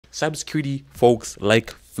Cybersecurity folks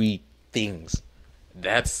like free things.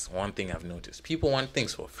 That's one thing I've noticed. People want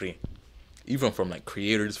things for free. Even from like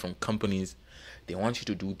creators, from companies, they want you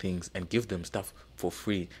to do things and give them stuff for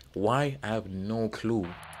free. Why? I have no clue.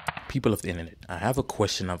 People of the internet, I have a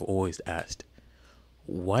question I've always asked.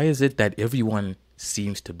 Why is it that everyone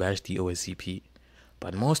seems to bash the OSCP,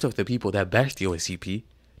 but most of the people that bash the OSCP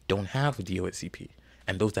don't have the OSCP,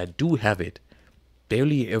 and those that do have it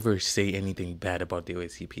barely ever say anything bad about the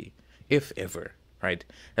OSCP, if ever, right?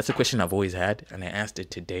 That's a question I've always had, and I asked it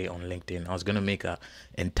today on LinkedIn. I was gonna make a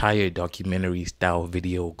entire documentary style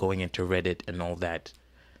video going into Reddit and all that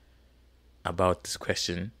about this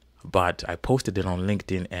question, but I posted it on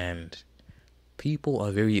LinkedIn and people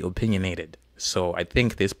are very opinionated. So I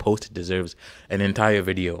think this post deserves an entire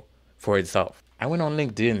video for itself. I went on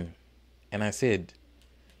LinkedIn and I said,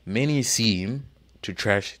 many seem to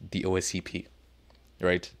trash the OSCP,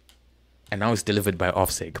 right? And now it's delivered by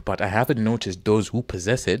OSCP, but I haven't noticed those who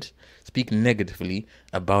possess it speak negatively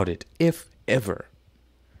about it, if ever.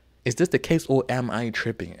 Is this the case, or am I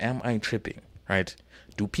tripping? Right?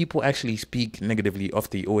 Do people actually speak negatively of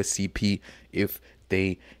the OSCP if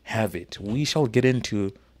they have it? We shall get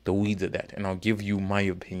into the weeds of that, and I'll give you my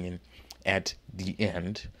opinion at the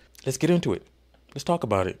end. Let's get into it. Let's talk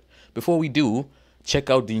about it. Before we do, check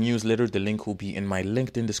out the newsletter. The link will be in my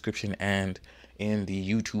LinkedIn description and in the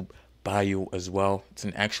YouTube bio as well. It's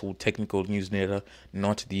an actual technical newsletter,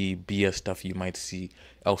 not the BS stuff you might see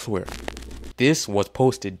elsewhere. This was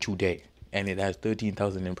posted today and it has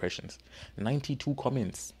 13,000 impressions, 92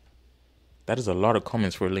 comments. That is a lot of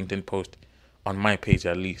comments for a LinkedIn post, on my page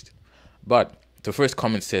at least. But the first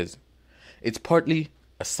comment says, it's partly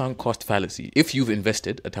a sunk cost fallacy. If you've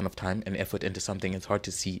invested a ton of time and effort into something, it's hard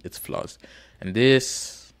to see its flaws. And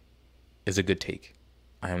this is a good take.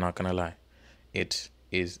 I am not going to lie. It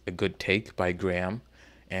is a good take by Graham.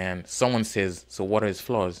 And someone says, so what are his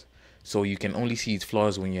flaws? So you can only see its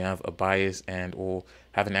flaws when you have a bias and or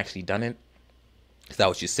haven't actually done it. Is that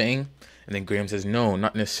what you're saying? And then Graham says, no,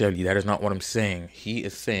 not necessarily. That is not what I'm saying. He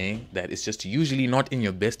is saying that it's just usually not in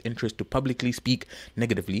your best interest to publicly speak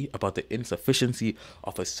negatively about the insufficiency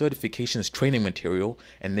of a certification's training material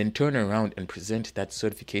and then turn around and present that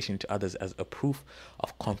certification to others as a proof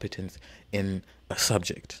of competence in a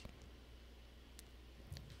subject.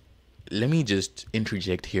 Let me just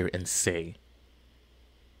interject here and say,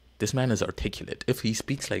 this man is articulate. If he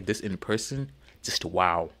speaks like this in person, just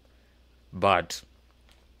wow. But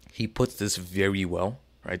he puts this very well,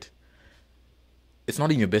 right? It's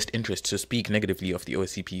not in your best interest to speak negatively of the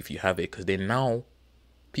OSCP if you have it, because then now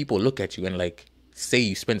people look at you and like say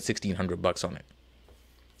you spent $1,600 on it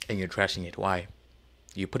and you're trashing it. Why?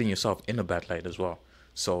 You're putting yourself in a bad light as well.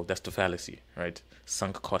 So that's the fallacy, right?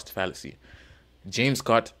 Sunk cost fallacy. James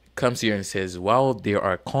Scott comes here and says, while there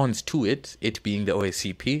are cons to it being the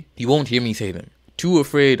OSCP, he won't hear me say them. Too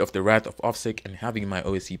afraid of the wrath of OSCP and having my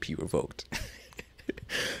OSCP revoked.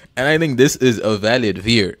 And I think this is a valid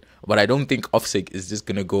fear, but I don't think OSCP is just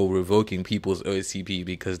going to go revoking people's OSCP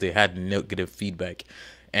because they had negative feedback.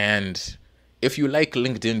 And if you like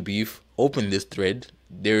LinkedIn beef, open this thread.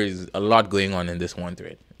 There is a lot going on in this one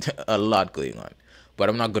thread. A lot going on. But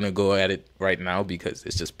I'm not going to go at it right now because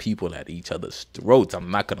it's just people at each other's throats. I'm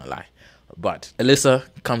not going to lie. But Alyssa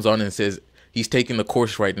comes on and says he's taking the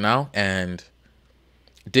course right now and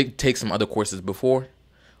did take some other courses before.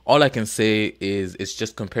 All I can say is it's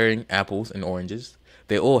just comparing apples and oranges.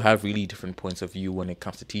 They all have really different points of view when it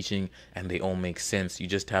comes to teaching, and they all make sense. You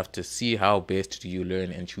just have to see how best do you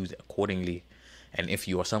learn and choose accordingly. And if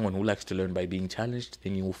you are someone who likes to learn by being challenged,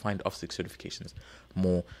 then you will find OSCP certifications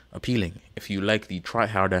more appealing. If you like the try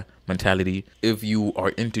harder mentality, if you are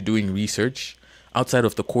into doing research outside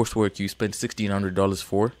of the coursework you spent $1,600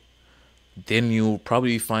 for, then you'll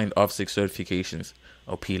probably find OSCP certifications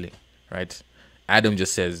appealing, right? Adam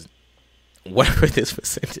just says, whatever this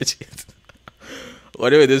percentage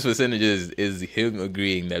is him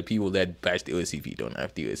agreeing that people that bash the OSCP don't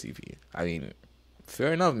have the OSCP. I mean,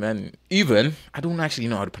 fair enough, man. Even, I don't actually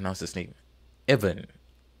know how to pronounce this name. Evan.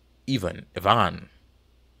 I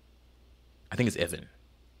think it's Evan.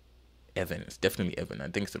 It's definitely Evan. I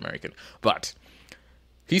think it's American. But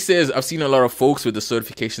he says, I've seen a lot of folks with the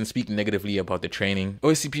certification speak negatively about the training.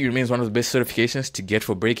 OSCP remains one of the best certifications to get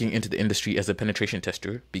for breaking into the industry as a penetration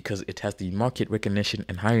tester because it has the market recognition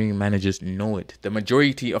and hiring managers know it. The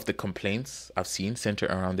majority of the complaints I've seen center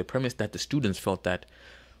around the premise that the students felt that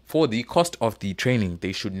for the cost of the training,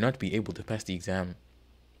 they should not be able to pass the exam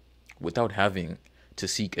without having to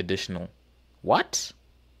seek additional. What?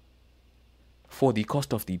 for the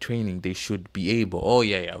cost of the training, they should be able. Oh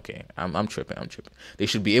yeah, okay. I'm tripping. They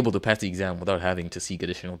should be able to pass the exam without having to seek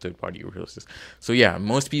additional third-party resources. So yeah,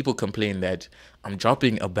 most people complain that I'm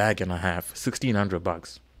dropping a bag and a half,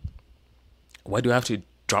 $1,600. Why do I have to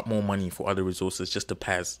drop more money for other resources just to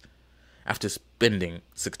pass after spending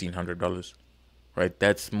 $1,600? Right?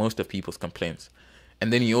 That's most of people's complaints.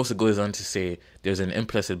 And then he also goes on to say there's an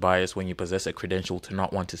implicit bias when you possess a credential to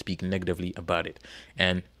not want to speak negatively about it.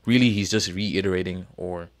 And really, he's just reiterating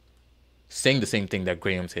or saying the same thing that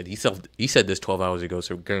Graham said. He said this 12 hours ago,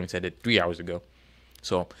 so Graham said it 3 hours ago.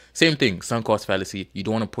 So same thing, sunk cost fallacy. You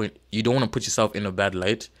don't want to put yourself in a bad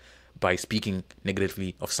light by speaking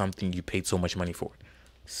negatively of something you paid so much money for.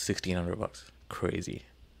 $1,600, crazy.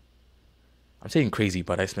 I'm saying crazy,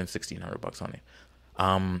 but I spent $1,600 on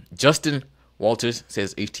it. Justin Walters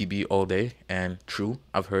says HTB all day, and true,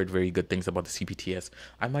 I've heard very good things about the CPTS.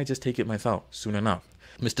 I might just take it myself soon enough.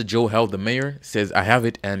 Mr. Joe Hell, the mayor, says I have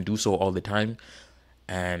it and do so all the time,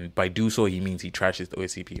 and by do so he means he trashes the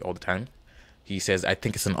OSCP all the time. He says I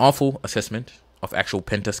think it's an awful assessment of actual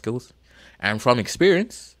penta skills, and from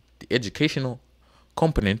experience, the educational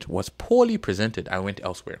component was poorly presented. I went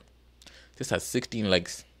elsewhere. This has 16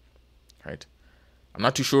 likes, right? I'm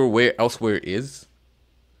not too sure where elsewhere is,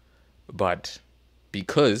 but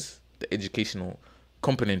because the educational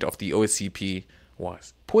component of the OSCP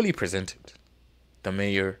was poorly presented, the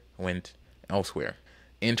mayor went elsewhere.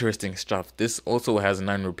 Interesting stuff. This also has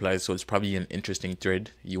 9 replies, so it's probably an interesting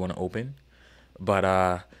thread you want to open.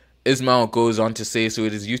 But Ismail goes on to say, so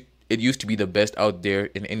it used to be the best out there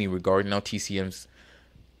in any regard. Now TCM's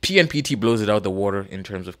PNPT blows it out the water in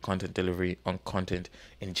terms of content delivery on content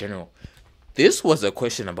in general. This was a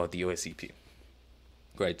question about the OSCP.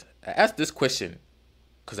 Right. I asked this question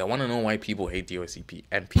because I want to know why people hate the OSCP.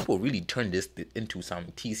 And people really turned this into some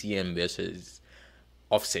TCM versus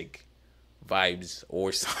OFSEC vibes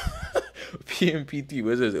or some PMPT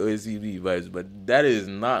versus OSCP vibes. But that is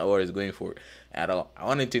not what it's going for at all. I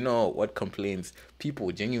wanted to know what complaints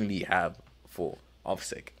people genuinely have for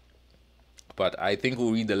OFSEC. But I think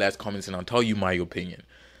we'll read the last comments and I'll tell you my opinion.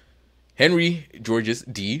 Henry Georges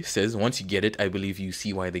D says, once you get it, I believe you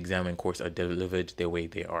see why the exam and course are delivered the way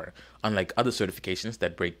they are. Unlike other certifications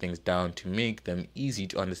that break things down to make them easy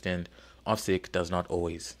to understand, OFSEC does not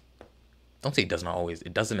always. Don't say it does not always.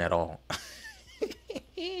 It doesn't at all.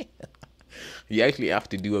 You actually have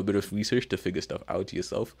to do a bit of research to figure stuff out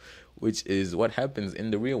yourself, which is what happens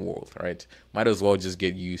in the real world, right? Might as well just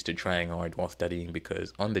get used to trying hard while studying,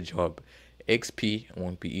 because on the job, XP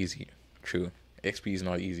won't be easy. True. XP is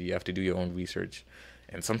not easy. You have to do your own research.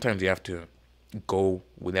 And sometimes you have to go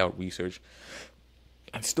without research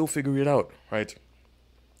and still figure it out, right?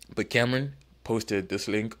 But Cameron posted this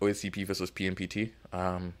link, OSCP versus PNPT.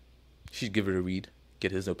 You should give it a read,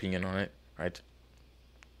 get his opinion on it, right?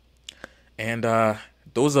 And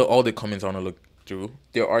those are all the comments I want to look through.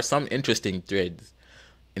 There are some interesting threads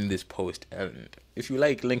in this post. And if you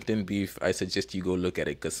like LinkedIn beef, I suggest you go look at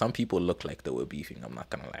it, because some people look like they were beefing. I'm not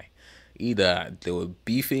going to lie. Either they were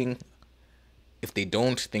beefing. If they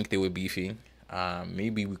don't think they were beefing,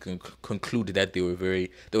 maybe we can conclude that they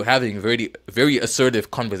were having very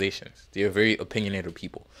assertive conversations. They are very opinionated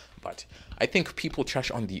people. But I think people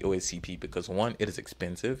trash on the OSCP because, one, it is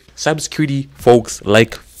expensive. Cybersecurity folks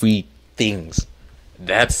like free things.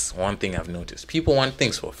 That's one thing I've noticed. People want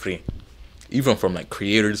things for free. Even from like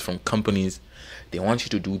creators, from companies, they want you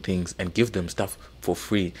to do things and give them stuff for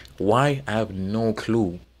free. Why? I have no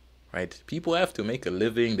clue. Right? People have to make a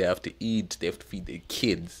living, they have to eat, they have to feed their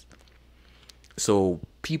kids. So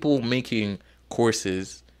people making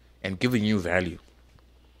courses and giving you value,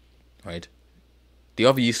 right? They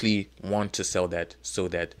obviously want to sell that so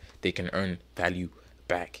that they can earn value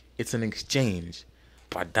back. It's an exchange.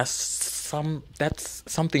 But that's something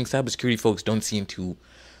cybersecurity folks don't seem to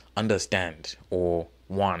understand or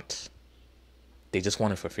want. They just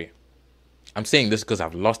want it for free. I'm saying this because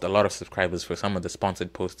I've lost a lot of subscribers for some of the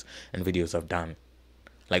sponsored posts and videos I've done.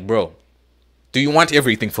 Like, bro, do you want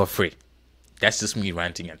everything for free? That's just me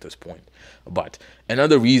ranting at this point. But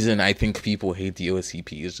another reason I think people hate the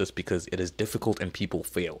OSCP is just because it is difficult and people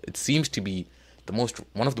fail. It seems to be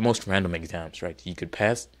one of the most random exams, right? You could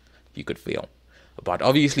pass, you could fail. But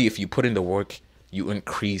obviously, if you put in the work, you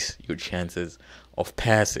increase your chances of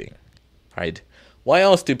passing, right? Why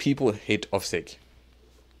else do people hate OFSEC?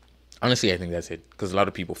 Honestly, I think that's it, because a lot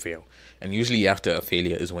of people fail. And usually after a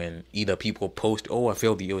failure is when either people post, oh, I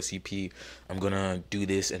failed the OSCP, I'm going to do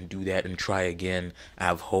this and do that and try again, I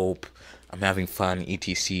have hope, I'm having fun,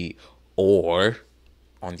 etc. Or,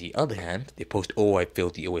 on the other hand, they post, oh, I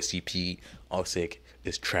failed the OSCP, OSCP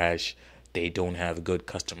is trash, they don't have good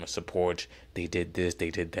customer support, they did this,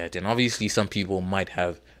 they did that. And obviously some people might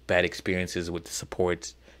have bad experiences with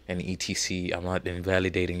support and etc. I'm not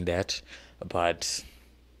invalidating that, but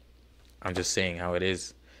I'm just saying how it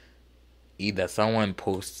is. Either someone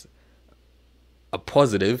posts a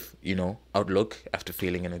positive, outlook after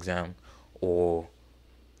failing an exam, or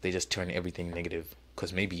they just turn everything negative,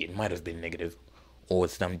 because maybe it might have been negative, or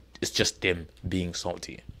it's just them being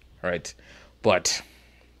salty, right? But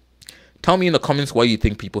tell me in the comments why you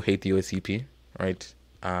think people hate the OSCP, right?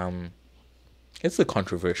 It's a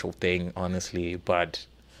controversial thing, honestly, but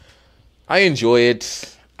I enjoy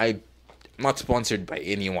it. I'm not sponsored by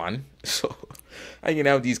anyone, so I can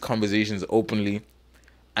have these conversations openly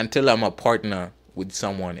until I'm a partner with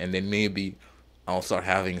someone, and then maybe I'll start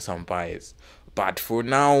having some bias. But for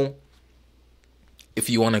now, if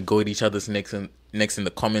you want to go at each other's necks in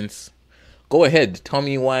the comments, go ahead. Tell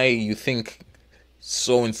me why you think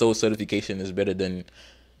so and so certification is better than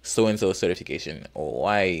so and so certification, or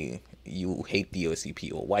why you hate the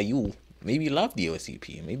OSCP, or why you maybe love the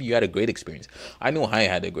OSCP. Maybe you had a great experience. I know I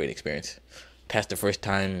had a great experience. Passed the first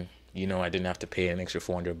time, I didn't have to pay an extra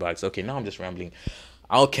 $400. Okay, now I'm just rambling.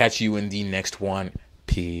 I'll catch you in the next one.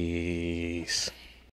 Peace.